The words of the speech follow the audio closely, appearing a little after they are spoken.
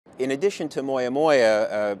In addition to Moya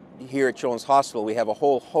Moya, here at Children's Hospital, we have a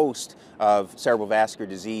whole host of cerebral vascular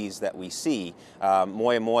disease that we see.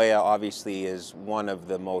 Moya Moya obviously is one of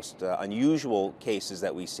the most unusual cases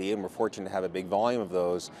that we see, and we're fortunate to have a big volume of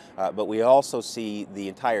those, but we also see the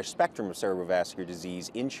entire spectrum of cerebral vascular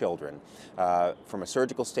disease in children. From a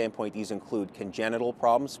surgical standpoint, these include congenital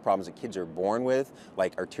problems that kids are born with,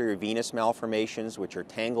 like arteriovenous malformations, which are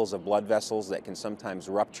tangles of blood vessels that can sometimes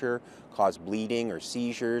rupture, cause bleeding or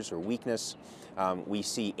seizures or weakness. We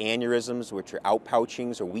see aneurysms, which are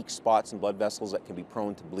outpouchings or weak spots in blood vessels that can be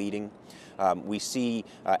prone to bleeding. We see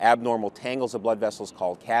abnormal tangles of blood vessels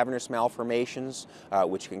called cavernous malformations,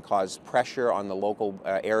 which can cause pressure on the local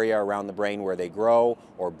area around the brain where they grow,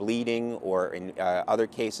 or bleeding, or in other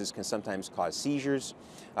cases can sometimes cause seizures.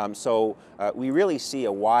 We really see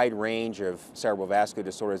a wide range of cerebral vascular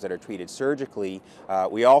disorders that are treated surgically.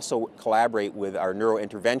 We also collaborate with our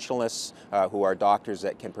neurointerventionalists, who are doctors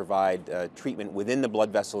that can provide treatment within the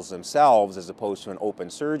blood vessels themselves as opposed to an open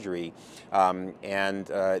surgery.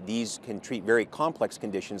 These can treat very complex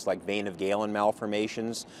conditions like vein of Galen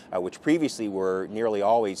malformations, which previously were nearly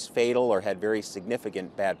always fatal or had very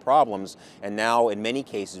significant bad problems, and now in many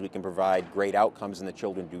cases we can provide great outcomes and the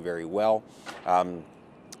children do very well.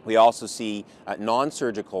 We also see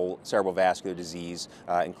non-surgical cerebral vascular disease,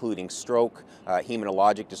 including stroke,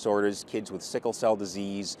 hematologic disorders, kids with sickle cell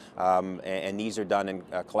disease, and these are done in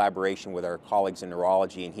collaboration with our colleagues in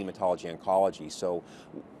neurology and hematology oncology. So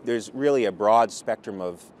there's really a broad spectrum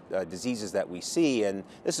of diseases that we see, and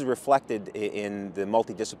this is reflected in the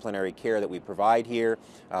multidisciplinary care that we provide here.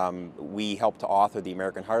 We help to author the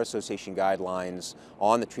American Heart Association guidelines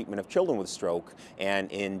on the treatment of children with stroke,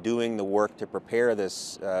 and in doing the work to prepare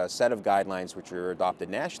this set of guidelines, which are adopted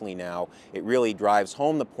nationally now, it really drives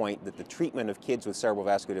home the point that the treatment of kids with cerebral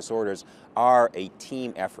vascular disorders are a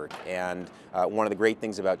team effort. And one of the great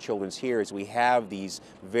things about Children's here is we have these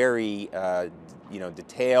very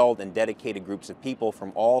detailed and dedicated groups of people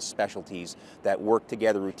from all specialties that work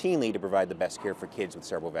together routinely to provide the best care for kids with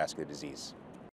cerebral vascular disease.